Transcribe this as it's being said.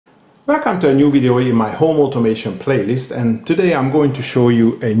Welcome to a new video in my home automation playlist, and today I'm going to show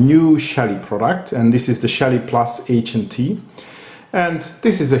you a new Shelly product, and this is the Shelly Plus H&T, and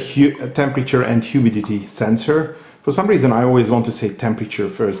this is a temperature and humidity sensor. For some reason I always want to say temperature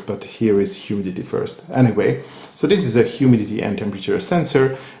first, but here is humidity first. Anyway, so this is a humidity and temperature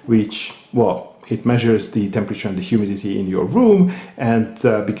sensor which, well, it measures the temperature and the humidity in your room, and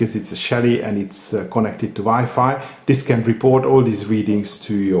because it's a Shelly and it's connected to Wi-Fi, this can report all these readings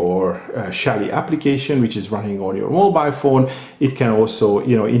to your Shelly application, which is running on your mobile phone. It can also,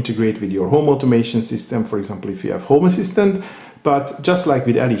 integrate with your home automation system, for example, if you have Home Assistant. But just like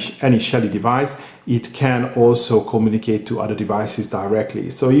with any Shelly device, it can also communicate to other devices directly.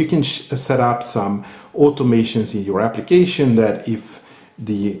 So you can set up some automations in your application that if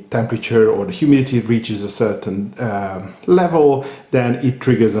the temperature or the humidity reaches a certain level, then it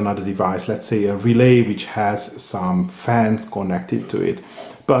triggers another device, let's say a relay which has some fans connected to it.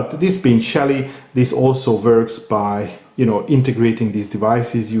 But this being Shelly, this also works by integrating these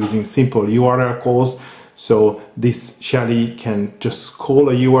devices using simple URL calls. So this Shelly can just call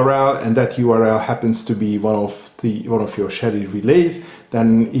a URL, and that URL happens to be one of your Shelly relays.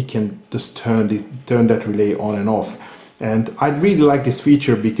 Then it can just turn that relay on and off. And I really like this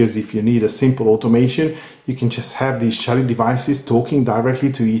feature because if you need a simple automation, you can just have these Shelly devices talking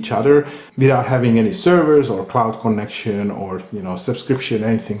directly to each other without having any servers or cloud connection or subscription,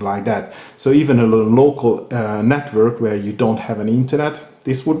 anything like that. So even a local network where you don't have any internet,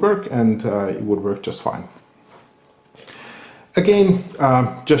 this would work, and it would work just fine. Again,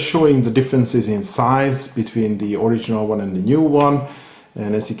 just showing the differences in size between the original one and the new one.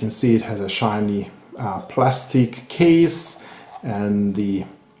 And as you can see, it has a shiny plastic case and the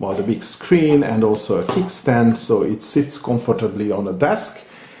big screen and also a kickstand, so it sits comfortably on a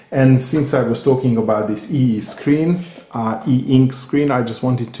desk. And since I was talking about this e-ink screen, I just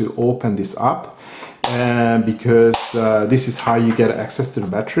wanted to open this up because this is how you get access to the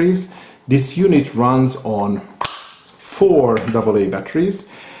batteries. This unit runs on 4 AA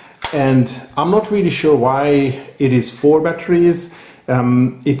batteries, and I'm not really sure why it is 4 batteries.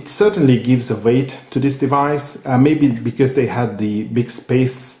 It certainly gives a weight to this device, maybe because they had the big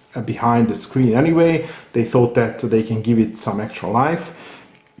space behind the screen anyway. They thought that they can give it some extra life.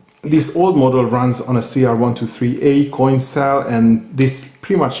 This old model runs on a CR123A coin cell, and this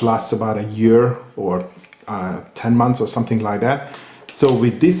pretty much lasts about a year or 10 months or something like that. So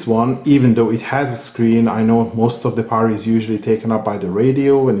with this one, even though it has a screen, I know most of the power is usually taken up by the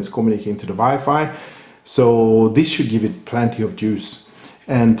radio and it's communicating to the Wi-Fi. So this should give it plenty of juice.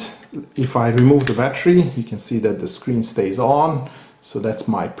 And if I remove the battery, you can see that the screen stays on. So that's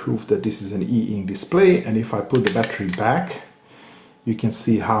my proof that this is an e-ink display. And if I put the battery back, you can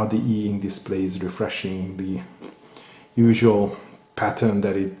see how the e-ink display is refreshing the usual pattern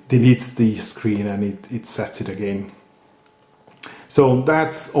that it deletes the screen and it sets it again. So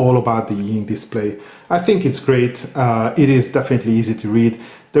that's all about the e-ink display. I think it's great. It is definitely easy to read.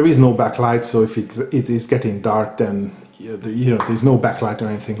 There is no backlight, so if it is getting dark, then there's no backlight or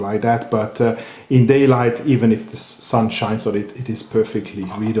anything like that. But in daylight, even if the sun shines on it, it is perfectly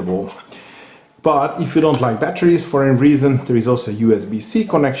readable. But if you don't like batteries for any reason, there is also a USB-C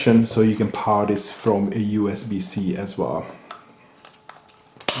connection, so you can power this from a USB-C as well.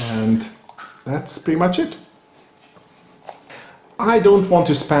 And that's pretty much it. I don't want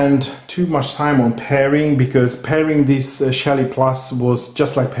to spend too much time on pairing, because pairing this Shelly Plus was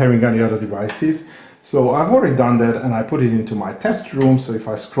just like pairing any other devices. So I've already done that, and I put it into my test room. So if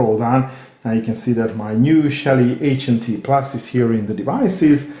I scroll down, now you can see that my new Shelly H&T Plus is here in the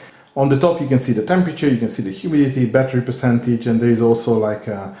devices. On the top you can see the temperature, you can see the humidity, battery percentage, and there is also like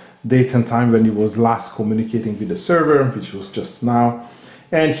a date and time when it was last communicating with the server, which was just now.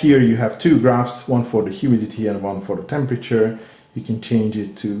 And here you have 2 graphs, one for the humidity and one for the temperature. You can change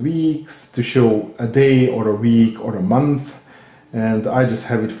it to weeks to show a day or a week or a month. And I just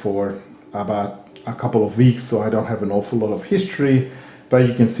have it for about a couple of weeks, so I don't have an awful lot of history. But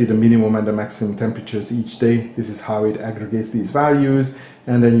you can see the minimum and the maximum temperatures each day. This is how it aggregates these values.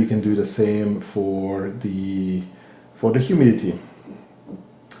 And then you can do the same for the humidity.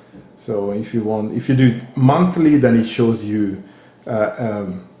 So if you do monthly, then it shows you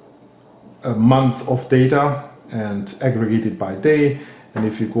a month of data and aggregated by day. And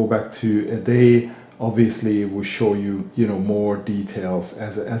if you go back to a day, obviously it will show you more details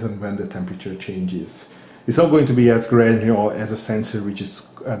as and when the temperature changes. It's not going to be as granular as a sensor which is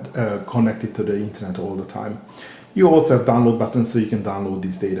connected to the internet all the time. You also have download buttons, so you can download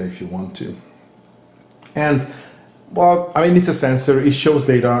this data if you want to. And well, I mean, it's a sensor, it shows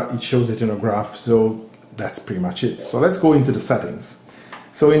data, it shows it in a graph, so that's pretty much it. So let's go into the settings.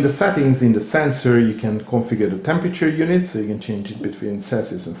 So in the settings, in the sensor, you can configure the temperature unit, so you can change it between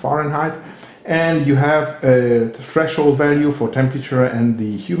Celsius and Fahrenheit. And you have a threshold value for temperature and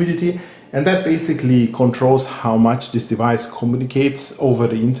the humidity, and that basically controls how much this device communicates over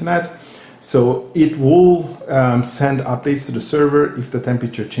the internet. So it will send updates to the server if the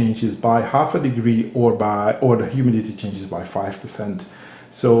temperature changes by half a degree or the humidity changes by 5%.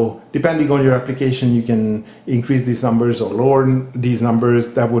 So depending on your application, you can increase these numbers or lower these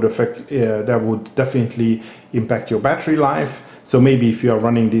numbers. That would definitely impact your battery life. So maybe if you are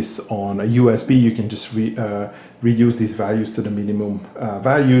running this on a USB, you can just reduce these values to the minimum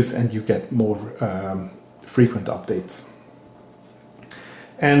values, and you get more frequent updates.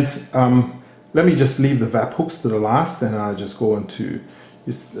 And let me just leave the webhooks to the last, and I'll just go into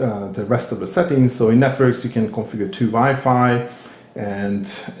the rest of the settings. So in networks, you can configure 2 Wi-Fi. And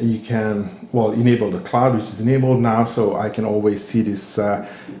you can, well, enable the cloud, which is enabled now, so I can always see this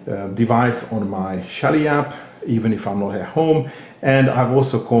device on my Shelly app, even if I'm not at home. And I've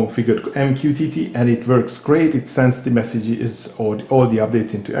also configured MQTT, and it works great. It sends the messages or all the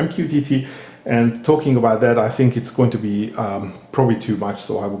updates into MQTT. And talking about that, I think it's going to be probably too much,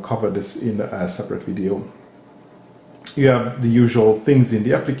 so I will cover this in a separate video. You have the usual things in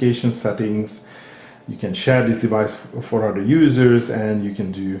the application settings. You can share this device for other users, and you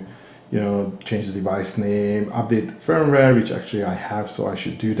can do, change the device name, update the firmware, which actually I have, so I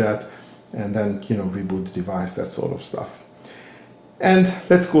should do that, and then, reboot the device, that sort of stuff. And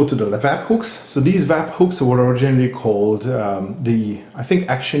let's go to the webhooks. So these webhooks were originally called I think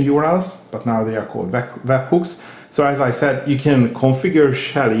action URLs, but now they are called webhooks. So as I said, you can configure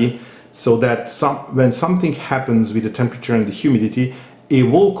Shelly so that when something happens with the temperature and the humidity, it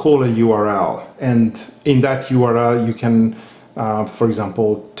will call a URL, and in that URL you can, for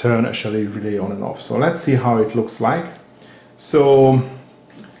example, turn a Shelly relay on and off. So let's see how it looks like. So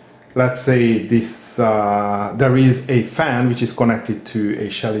let's say this there is a fan which is connected to a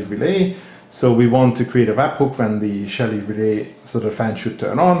Shelly relay. So we want to create a webhook when the Shelly relay, so the fan should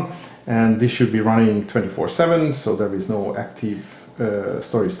turn on, and this should be running 24/7, so there is no active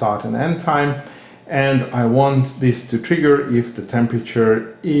start and end time. And I want this to trigger if the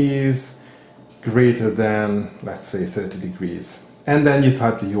temperature is greater than, let's say, 30 degrees. And then you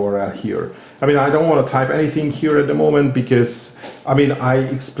type the URL here. I mean, I don't want to type anything here at the moment because, I mean, I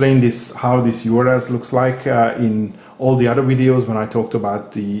explained this, how this URLs looks like in all the other videos when I talked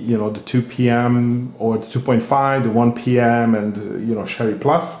about the, the 2 p.m. or the 2.5, the 1 p.m. and, Shelly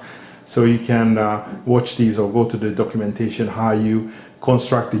Plus. So you can watch these or go to the documentation how you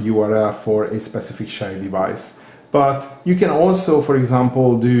construct the URL for a specific Shelly device. But you can also, for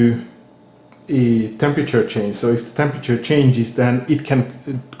example, do a temperature change. So if the temperature changes, then it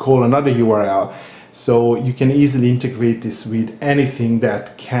can call another URL. So you can easily integrate this with anything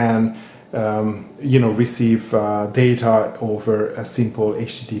that can, receive data over a simple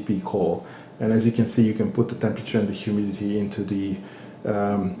HTTP call. And as you can see, you can put the temperature and the humidity into the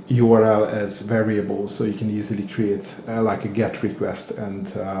URL as variables, so you can easily create like a GET request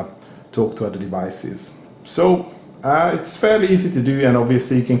and talk to other devices. So it's fairly easy to do, and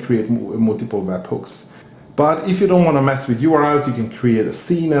obviously you can create multiple webhooks. But if you don't want to mess with URLs, you can create a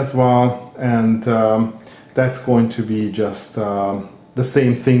scene as well, and that's going to be just the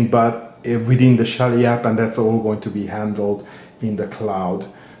same thing, but within the Shelly app, and that's all going to be handled in the cloud.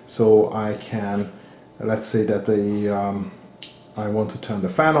 So I can, let's say that I want to turn the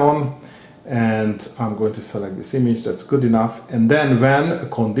fan on, and I'm going to select this image. That's good enough. And then when a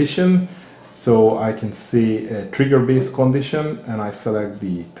condition, so I can see a trigger-based condition, and I select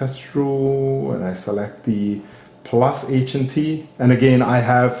the test rule, and I select the plus H&T, and again I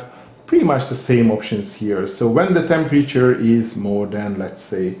have pretty much the same options here. So when the temperature is more than, let's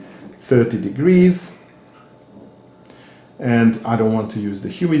say, 30 degrees, and I don't want to use the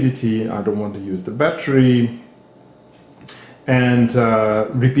humidity, I don't want to use the battery, and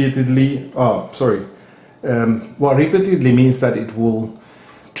repeatedly, repeatedly means that it will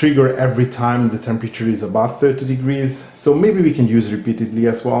trigger every time the temperature is above 30 degrees. So maybe we can use repeatedly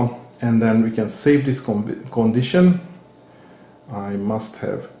as well, and then we can save this condition. I must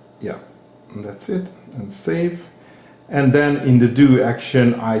have, yeah, and that's it, and save. And then in the do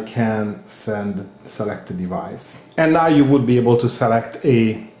action, I can select the device. And now you would be able to select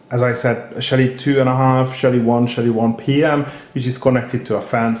as I said, a Shelly 2.5, Shelly 1, Shelly 1 PM, which is connected to a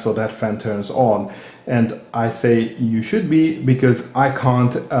fan, so that fan turns on. And I say you should be, because I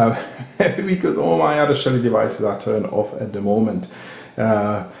can't, because all my other Shelly devices are turned off at the moment.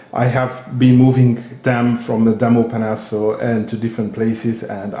 I have been moving them from the demo panel and to different places,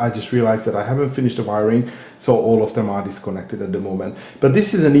 and I just realized that I haven't finished the wiring, so all of them are disconnected at the moment. But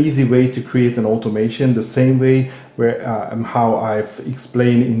this is an easy way to create an automation, the same way where how I've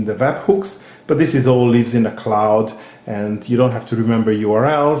explained in the webhooks, but this is all lives in the cloud, and you don't have to remember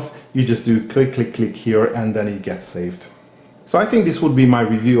URLs. You just do click, click, click here, and then it gets saved. So I think this would be my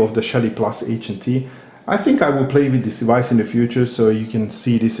review of the Shelly Plus H&T. I think I will play with this device in the future, so you can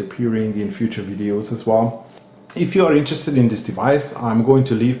see this appearing in future videos as well. If you are interested in this device, I'm going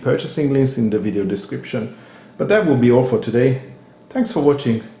to leave purchasing links in the video description. But that will be all for today. Thanks for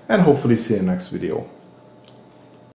watching, and hopefully see you in the next video.